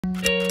Hi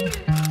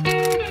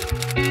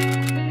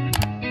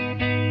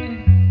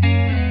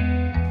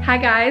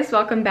guys,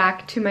 welcome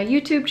back to my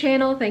YouTube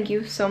channel. Thank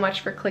you so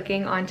much for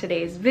clicking on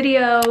today's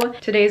video.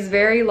 Today's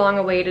very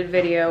long-awaited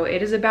video.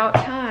 It is about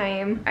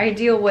time I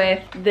deal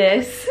with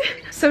this.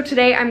 So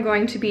today I'm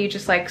going to be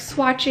just like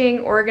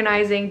swatching,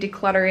 organizing,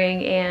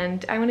 decluttering,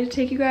 and I wanted to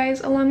take you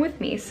guys along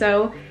with me.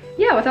 So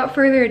yeah, without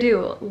further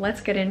ado, let's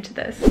get into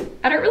this.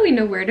 I don't really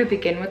know where to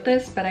begin with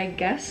this, but I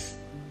guess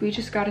we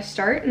just gotta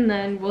start and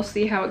then we'll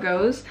see how it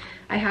goes.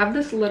 I have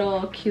this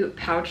little cute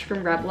pouch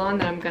from Revlon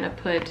that I'm gonna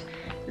put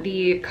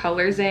the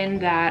colors in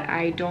that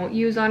I don't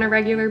use on a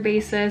regular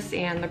basis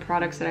and the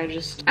products that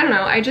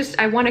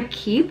I want to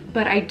keep,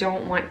 but I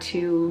don't want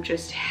to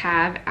just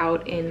have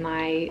out in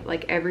my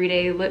like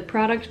everyday lip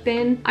product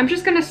bin. I'm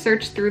just gonna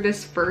search through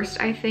this first,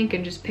 I think,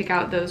 and just pick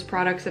out those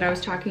products that I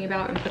was talking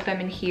about and put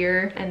them in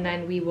here, and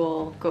then we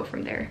will go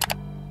from there.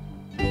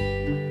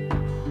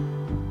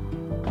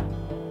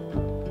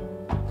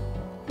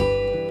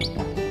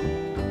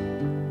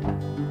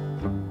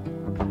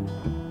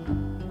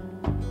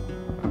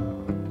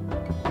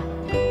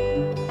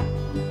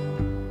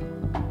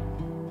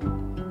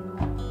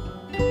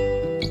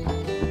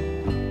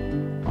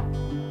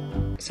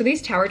 So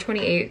these Tower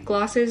 28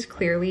 glosses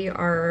clearly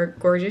are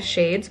gorgeous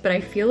shades, but I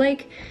feel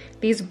like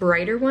these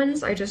brighter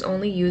ones I just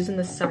only use in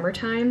the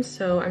summertime,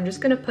 so I'm just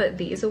gonna put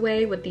these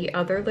away with the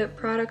other lip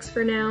products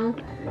for now,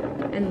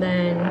 and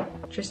then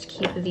just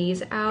keep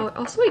these out.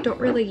 Also, I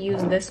don't really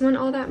use this one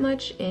all that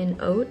much in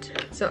Oat,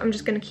 so I'm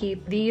just gonna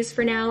keep these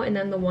for now, and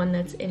then the one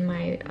that's in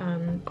my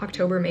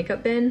October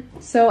makeup bin.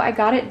 So I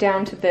got it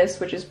down to this,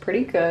 which is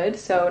pretty good.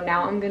 So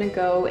now I'm gonna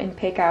go and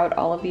pick out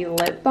all of the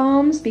lip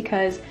balms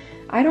because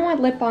I don't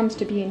want lip balms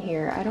to be in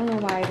here. I don't know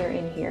why they're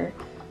in here.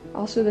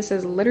 Also, this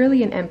is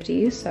literally an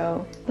empty,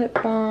 so lip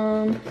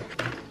balm,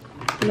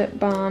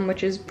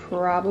 which is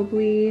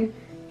probably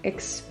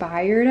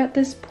expired at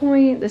this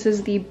point. This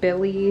is the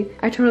Billy,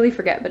 I totally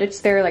forget, but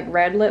it's their like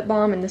red lip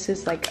balm, and this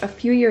is like a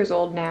few years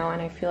old now, and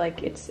I feel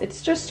like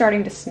it's just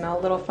starting to smell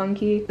a little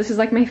funky. This is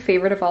like my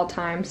favorite of all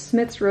time,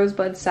 Smith's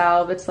Rosebud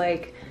Salve. It's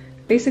like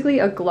basically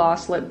a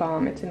gloss lip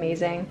balm. It's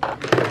amazing.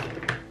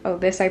 Oh,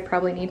 this I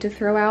probably need to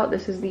throw out.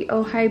 This is the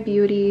Oh Hi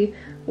Beauty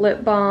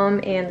lip balm,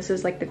 and this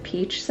is like the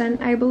peach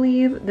scent, I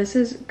believe. This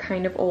is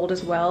kind of old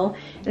as well,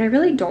 and I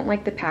really don't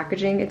like the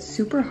packaging. It's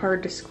super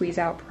hard to squeeze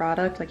out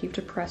product, like you have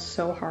to press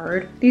so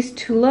hard. These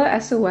Tula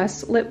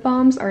SOS lip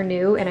balms are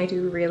new, and I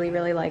do really,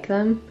 really like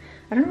them.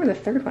 I don't know where the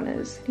third one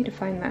is. I need to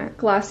find that.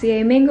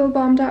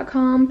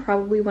 GlossierMangoBalm.com,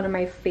 probably one of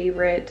my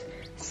favorite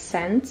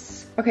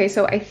scents. Okay,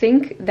 so I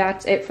think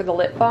that's it for the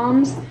lip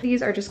balms.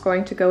 These are just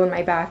going to go in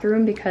my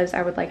bathroom because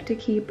I would like to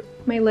keep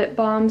my lip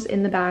balms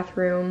in the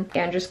bathroom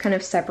and just kind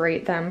of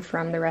separate them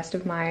from the rest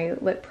of my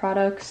lip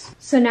products.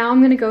 So now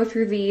I'm gonna go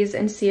through these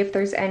and see if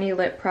there's any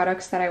lip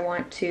products that I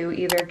want to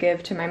either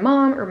give to my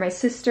mom or my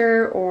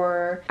sister,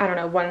 or I don't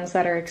know, ones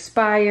that are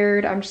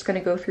expired. I'm just gonna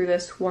go through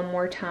this one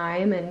more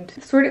time and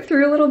sort it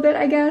through a little bit,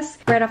 I guess.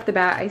 Right off the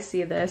bat, I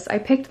see this. I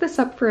picked this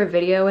up for a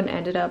video and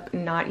ended up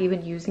not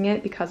even using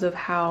it because of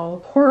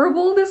how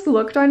horrible this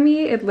looked on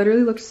me. It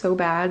literally looked so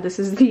bad. This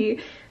is the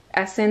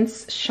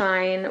Essence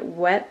Shine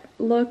Wet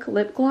Look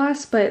lip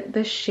gloss, but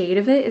the shade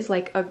of it is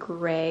like a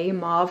gray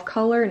mauve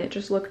color, and it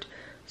just looked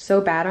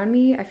so bad on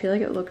me. I feel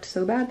like it looked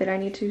so bad that I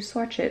need to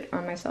swatch it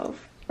on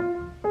myself.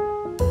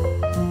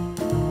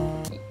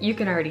 You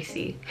can already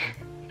see.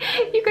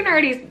 You can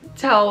already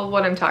tell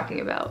what I'm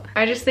talking about.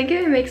 I just think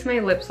it makes my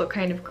lips look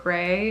kind of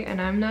gray,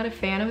 and I'm not a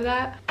fan of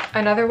that.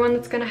 Another one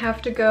that's gonna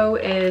have to go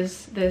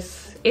is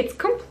this. It's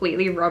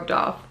completely rubbed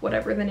off,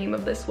 whatever the name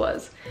of this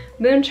was.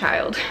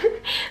 Moonchild.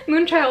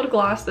 Moonchild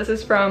gloss. This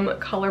is from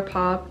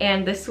ColourPop,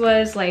 and this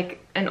was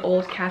like an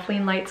old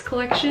Kathleen Lights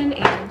collection,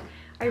 and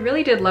I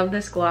really did love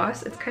this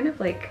gloss. It's kind of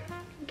like,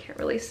 I can't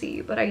really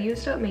see, but I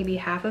used up maybe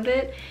half of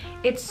it.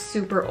 It's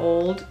super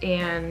old,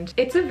 and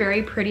it's a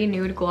very pretty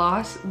nude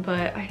gloss,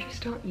 but I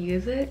just don't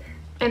use it.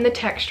 And the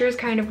texture is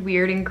kind of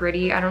weird and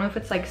gritty. I don't know if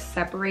it's like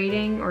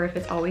separating or if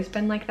it's always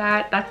been like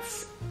that.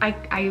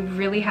 I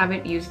really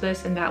haven't used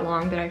this in that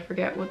long that I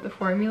forget what the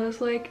formula is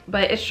like.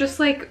 But it's just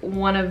like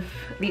one of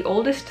the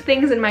oldest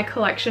things in my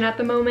collection at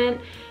the moment.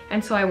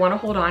 And so I want to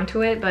hold on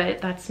to it, but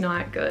that's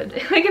not good.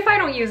 Like if I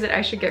don't use it,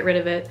 I should get rid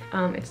of it.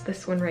 It's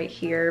this one right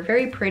here,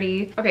 very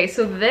pretty. Okay,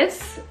 so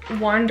this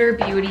Wander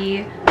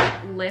Beauty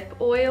lip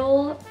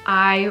oil,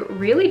 I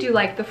really do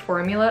like the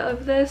formula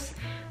of this,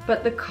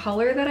 but the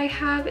color that I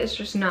have is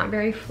just not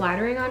very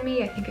flattering on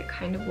me. I think it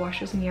kind of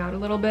washes me out a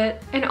little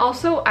bit. And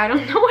also, I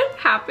don't know what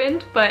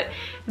happened, but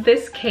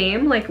this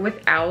came like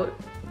without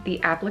the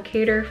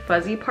applicator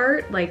fuzzy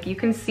part. Like you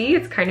can see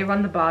it's kind of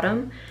on the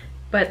bottom,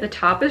 but the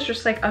top is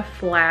just like a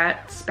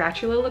flat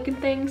spatula looking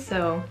thing,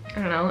 so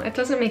I don't know, it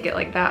doesn't make it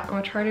like that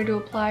much harder to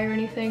apply or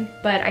anything,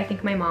 but I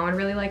think my mom would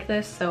really like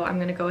this, so I'm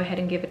gonna go ahead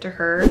and give it to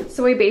her.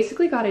 So I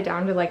basically got it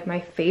down to like my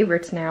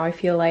favorites now, I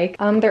feel like.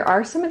 There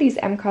are some of these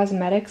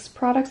Cosmetics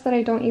products that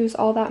I don't use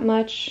all that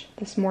much.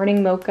 This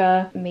Morning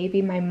Mocha,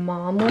 maybe my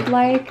mom would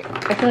like.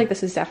 I feel like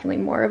this is definitely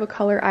more of a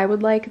color I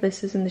would like.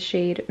 This is in the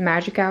shade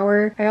Magic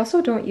Hour. I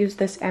also don't use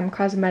this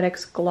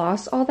Cosmetics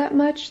gloss all that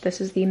much.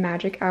 This is the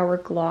Magic Hour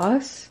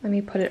gloss. Let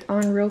me put it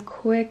on real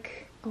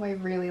quick. Oh, I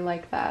really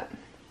like that.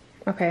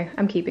 Okay,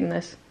 I'm keeping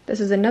this. This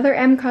is another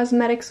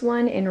Cosmetics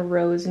one in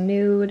Rose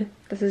Nude.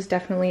 This is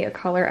definitely a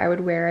color I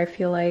would wear. I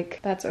feel like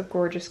that's a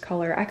gorgeous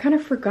color. I kind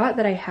of forgot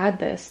that I had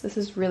this. This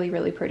is really,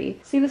 really pretty.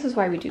 See, this is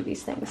why we do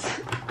these things.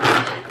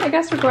 I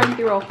guess we're going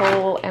through a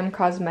whole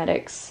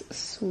Cosmetics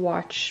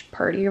swatch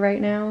party right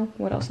now.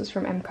 What else is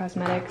from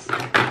Cosmetics?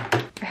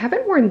 I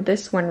haven't worn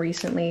this one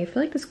recently. I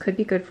feel like this could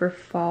be good for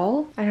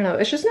fall. I don't know.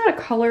 It's just not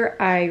a color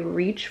I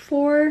reach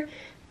for.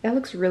 That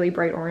looks really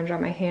bright orange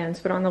on my hands,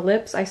 but on the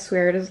lips, I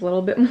swear it is a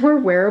little bit more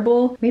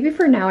wearable. Maybe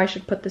for now I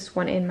should put this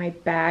one in my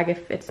bag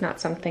if it's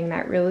not something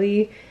that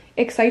really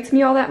excites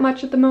me all that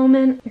much at the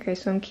moment. Okay,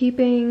 so I'm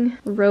keeping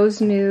Rose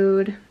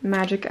Nude,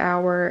 Magic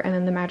Hour, and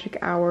then the Magic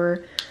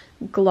Hour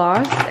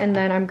gloss, and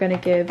then I'm gonna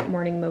give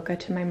Morning Mocha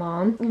to my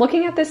mom.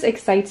 Looking at this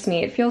excites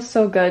me. It feels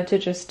so good to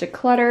just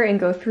declutter and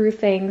go through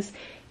things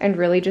and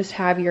really just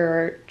have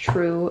your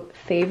true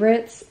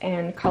favorites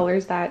and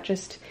colors that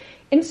just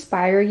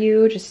inspire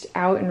you, just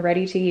out and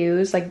ready to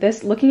use. Like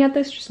this, looking at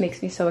this just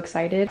makes me so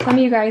excited. Some of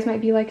you guys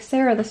might be like,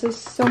 Sarah, this is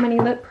so many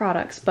lip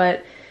products,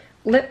 but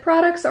lip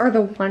products are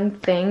the one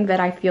thing that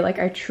I feel like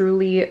I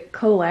truly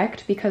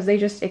collect because they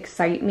just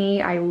excite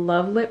me. I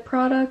love lip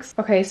products.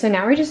 Okay, so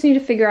now I just need to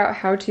figure out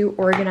how to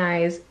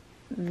organize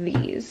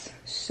these.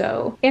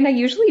 So, and I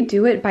usually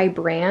do it by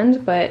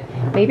brand, but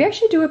maybe I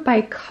should do it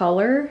by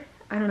color.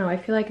 I don't know, I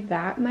feel like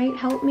that might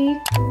help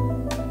me.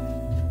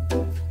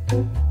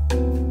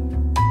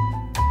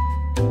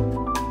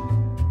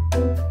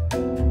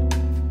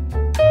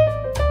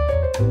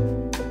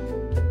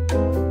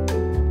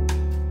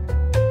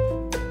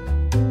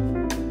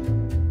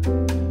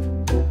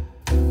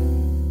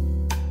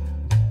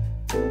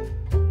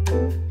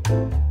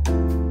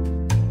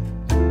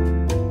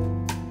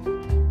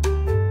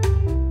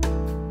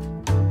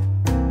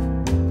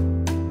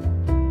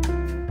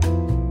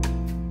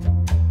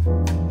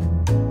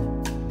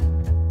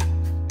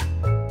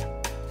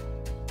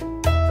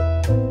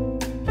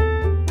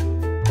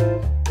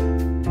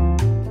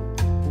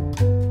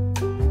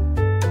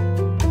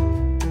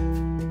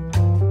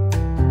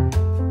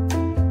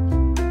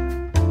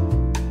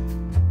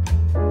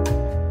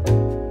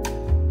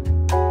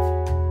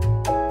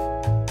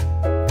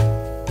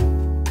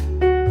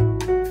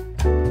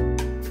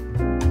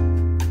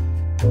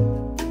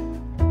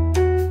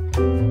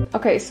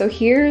 Okay, so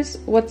here's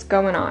what's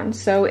going on.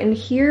 So in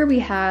here we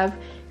have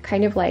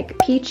kind of like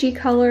peachy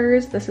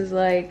colors. This is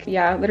like,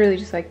 yeah, literally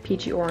just like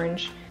peachy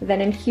orange. Then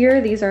in here,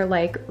 these are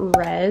like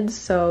reds.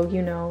 So,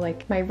 you know,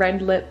 like my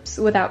red lips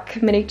without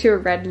committing to a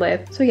red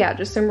lip. So yeah,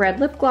 just some red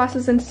lip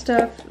glosses and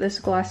stuff. This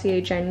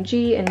Glossier Gen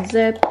G and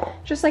Zip,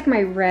 just like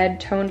my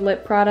red toned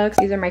lip products.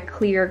 These are my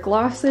clear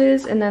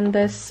glosses. And then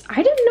this,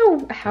 I didn't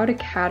know how to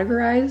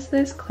categorize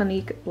this,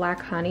 Clinique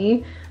Black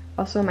Honey.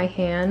 Also, my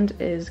hand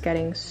is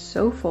getting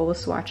so full with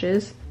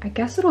swatches. I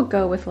guess it'll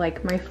go with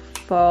like my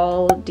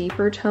fall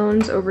deeper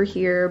tones over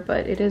here,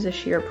 but it is a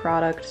sheer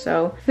product.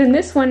 So then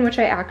this one, which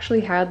I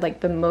actually had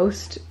like the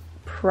most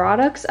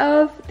products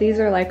of, these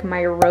are like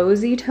my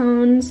rosy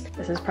tones.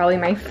 This is probably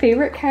my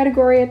favorite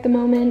category at the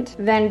moment.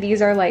 Then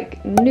these are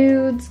like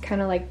nudes,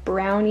 kind of like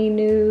brownie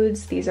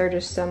nudes. These are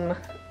just some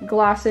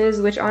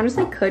glosses, which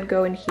honestly could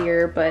go in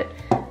here, but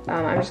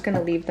I'm just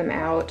gonna leave them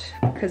out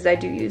because I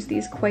do use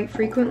these quite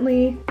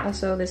frequently.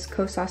 Also, this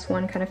Kosas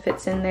one kind of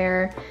fits in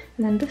there.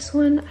 And then this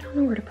one, I don't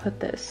know where to put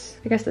this.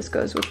 I guess this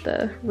goes with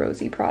the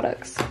rosy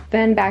products.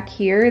 Then back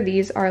here,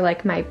 these are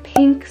like my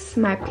pinks,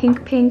 my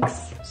pink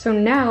pinks. So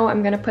now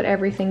I'm gonna put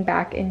everything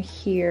back in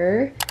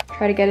here,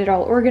 try to get it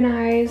all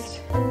organized.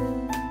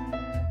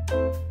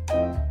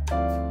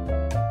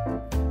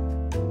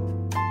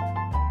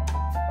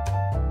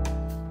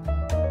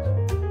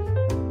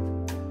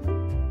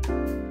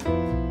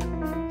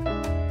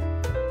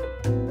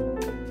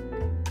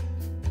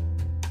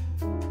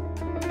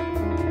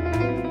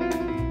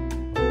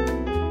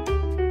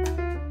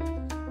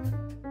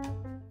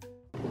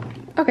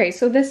 Okay,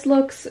 so this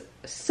looks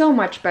so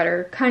much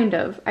better, kind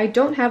of. I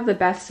don't have the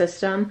best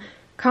system.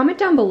 Comment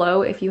down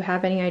below if you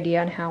have any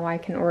idea on how I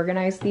can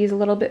organize these a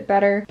little bit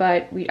better,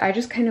 but I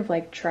just kind of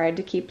like tried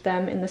to keep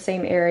them in the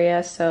same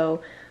area.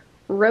 So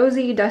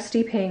rosy,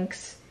 dusty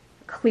pinks,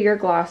 clear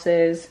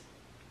glosses,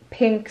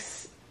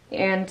 pinks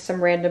and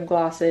some random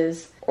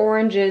glosses,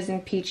 oranges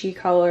and peachy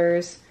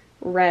colors,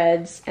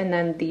 reds, and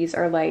then these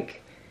are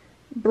like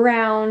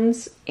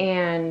browns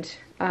and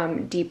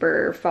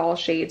deeper fall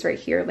shades right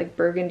here, like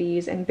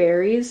burgundies and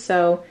berries.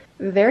 So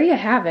there you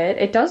have it.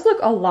 It does look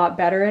a lot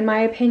better in my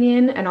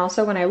opinion, and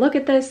also when I look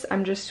at this,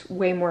 I'm just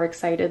way more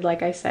excited.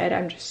 Like I said,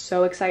 I'm just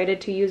so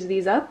excited to use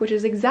these up, which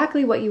is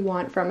exactly what you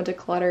want from a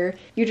declutter.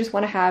 You just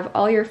want to have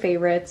all your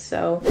favorites.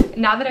 So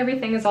now that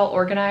everything is all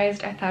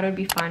organized, I thought it would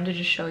be fun to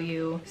just show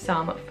you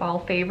some fall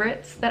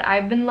favorites that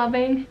I've been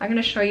loving. I'm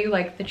gonna show you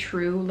like the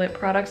true lip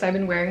products I've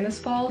been wearing this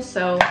fall.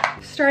 So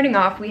starting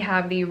off, we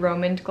have the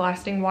Romand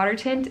Glasting Water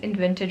Tint in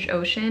Vintage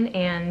Ocean,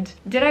 and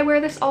did I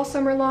wear this all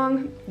summer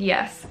long?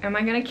 Yes. Am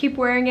I gonna keep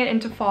wearing it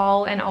into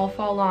fall and all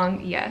fall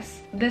long?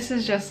 Yes. This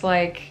is just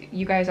like,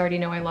 you guys already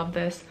know I love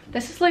this.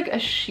 This is like a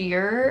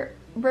sheer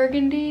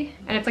burgundy,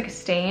 and it's like a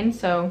stain,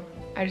 so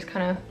I just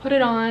kind of put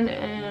it on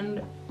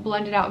and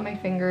blend it out with my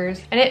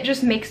fingers, and it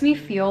just makes me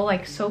feel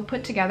like so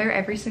put together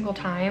every single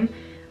time.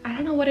 I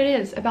don't know what it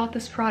is about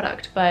this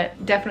product,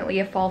 but definitely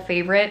a fall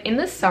favorite. In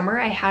the summer,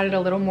 I had it a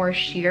little more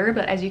sheer,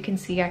 but as you can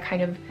see, I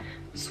kind of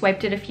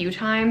swiped it a few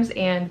times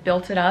and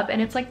built it up,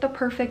 and it's like the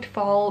perfect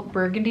fall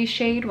burgundy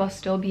shade while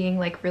still being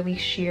like really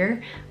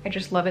sheer. I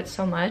just love it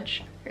so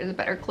much. Here's a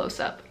better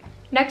close-up.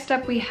 Next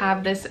up, we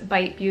have this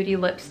Bite Beauty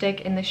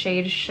lipstick in the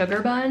shade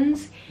Sugar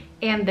Buns,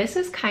 and this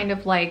is kind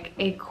of like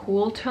a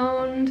cool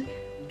toned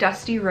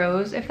dusty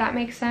rose, if that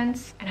makes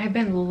sense, and I've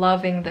been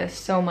loving this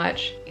so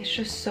much. It's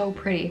just so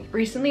pretty.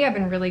 Recently, I've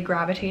been really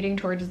gravitating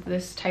towards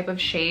this type of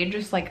shade,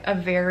 just like a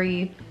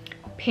very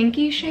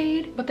pinky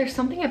shade, but there's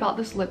something about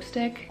this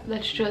lipstick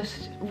that's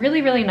just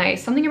really, really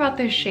nice. Something about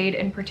this shade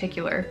in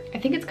particular. I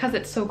think it's because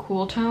it's so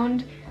cool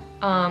toned.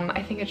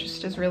 I think it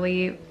just is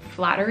really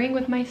flattering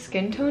with my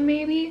skin tone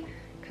maybe,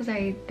 because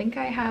I think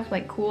I have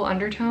like cool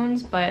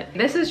undertones, but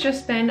this has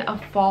just been a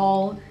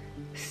fall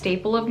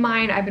staple of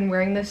mine. I've been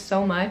wearing this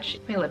so much.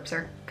 My lips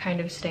are kind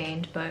of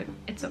stained, but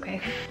it's okay.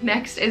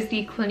 Next is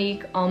the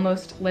Clinique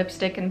Almost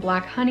Lipstick in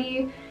Black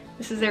Honey.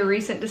 This is a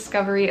recent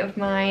discovery of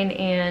mine,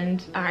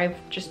 and I've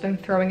just been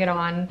throwing it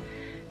on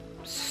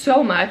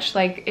so much.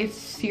 Like, it's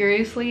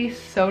seriously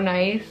so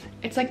nice.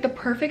 It's like the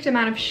perfect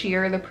amount of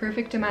sheer, the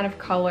perfect amount of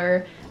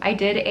color. I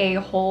did a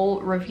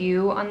whole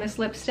review on this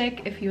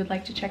lipstick. If you would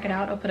like to check it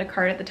out, I'll put a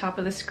card at the top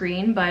of the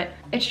screen, but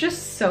it's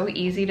just so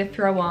easy to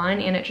throw on,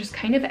 and it just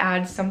kind of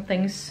adds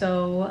something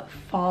so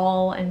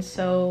fall and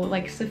so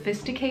like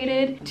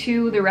sophisticated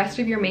to the rest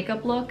of your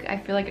makeup look. I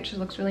feel like it just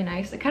looks really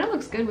nice. It kind of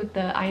looks good with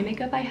the eye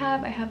makeup I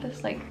have. I have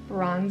this like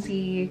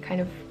bronzy kind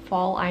of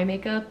fall eye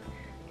makeup.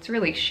 It's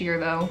really sheer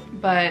though,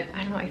 but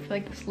I don't know, I feel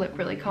like this lip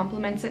really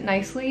complements it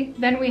nicely.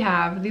 Then we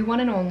have the one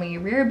and only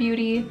Rare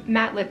Beauty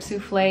Matte Lip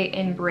Souffle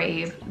in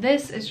Brave.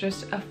 This is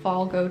just a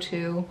fall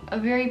go-to, a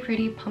very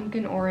pretty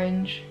pumpkin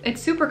orange.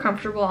 It's super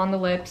comfortable on the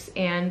lips,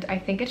 and I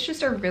think it's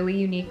just a really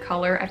unique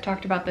color. I've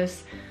talked about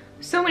this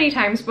so many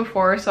times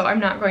before, so I'm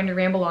not going to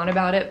ramble on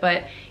about it,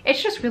 but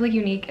it's just really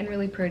unique and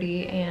really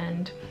pretty,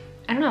 and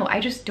I don't know, I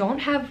just don't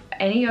have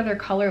any other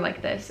color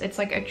like this. It's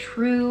like a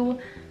true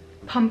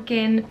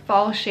pumpkin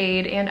fall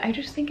shade, and I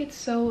just think it's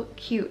so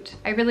cute.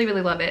 I really,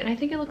 really love it, and I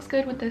think it looks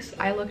good with this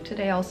eye look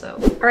today also.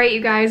 All right,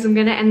 you guys, I'm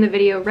gonna end the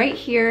video right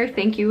here.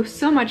 Thank you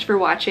so much for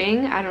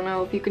watching. I don't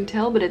know if you can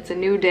tell, but it's a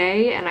new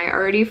day, and I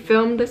already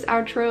filmed this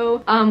outro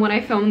when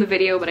I filmed the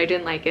video, but I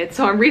didn't like it,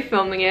 so I'm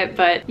refilming it.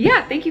 But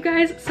yeah, thank you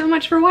guys so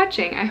much for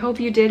watching. I hope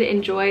you did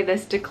enjoy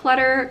this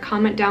declutter.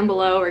 Comment down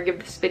below or give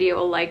this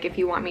video a like if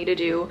you want me to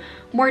do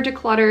more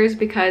declutters,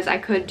 because I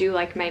could do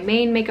like my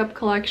main makeup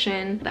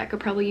collection. That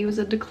could probably use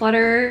a declutter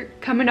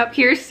coming up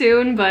here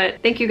soon,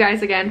 but thank you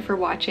guys again for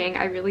watching.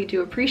 I really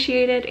do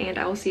appreciate it, and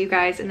I will see you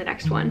guys in the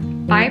next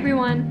one. Bye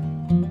everyone.